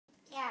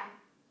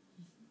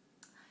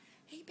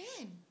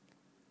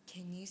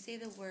you say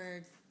the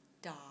word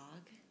dog?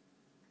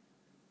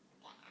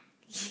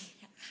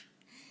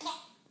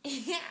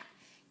 Yeah.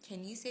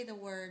 Can you say the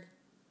word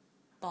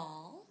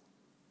ball?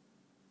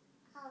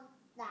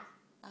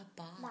 A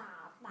ball.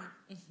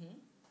 Mm-hmm.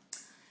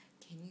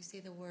 Can you say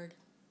the word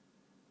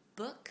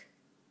book?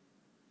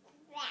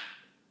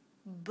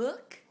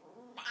 Book?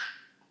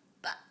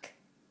 Buck.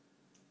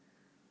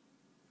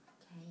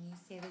 Can you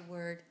say the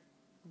word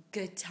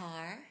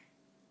guitar?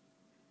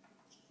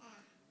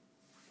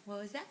 What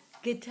was that?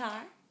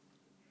 Guitar?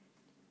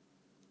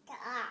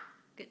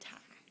 Guitar.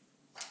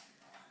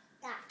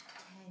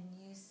 Can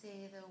you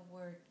say the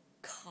word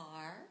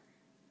car?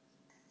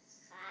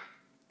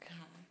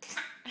 Car.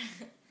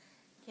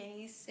 Can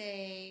you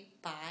say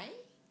bye?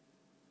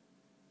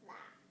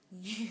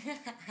 Yeah.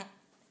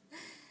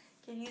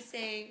 Can you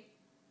say,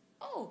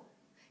 oh,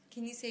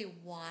 can you say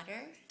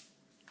water?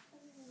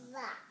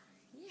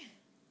 Yeah.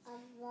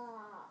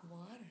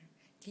 Water.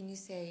 Can you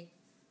say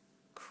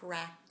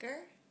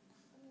cracker?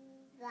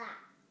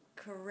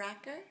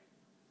 Cracker?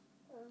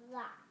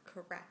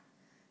 Correct.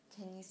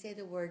 Can you say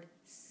the word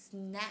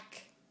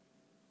snack?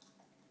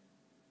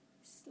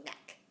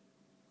 Snack.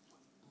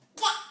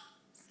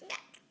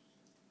 Snack.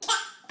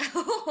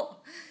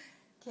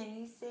 Can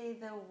you say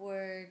the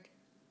word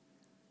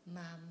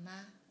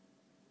mama?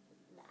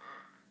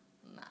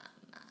 Mama.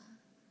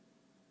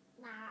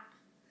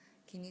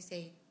 Can you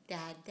say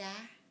dada?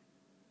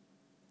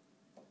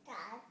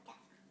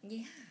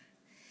 Yeah.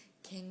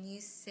 Can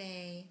you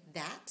say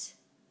that?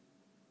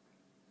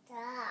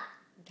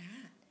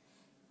 That.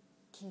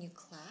 Can you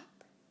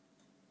clap?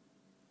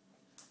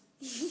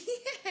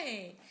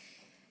 Yay!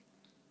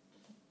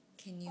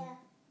 Can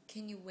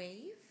you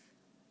wave?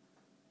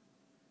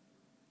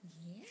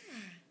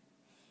 Yeah.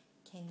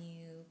 Can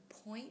you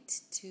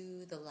point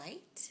to the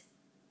light?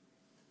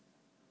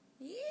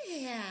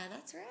 Yeah,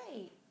 that's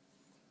right.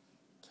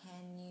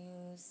 Can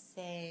you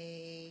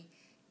say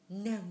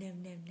no, no,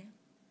 no, no?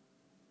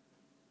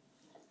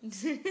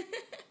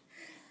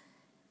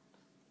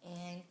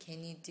 And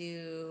can you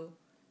do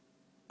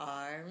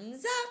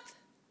arms up?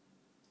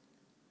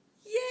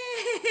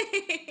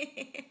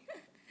 Yay!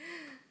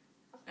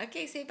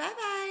 Okay, say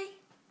bye-bye.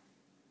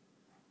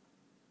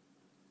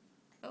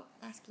 Oh,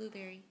 last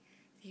blueberry.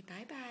 Say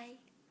bye-bye.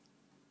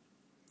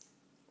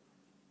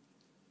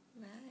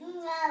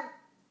 Bye.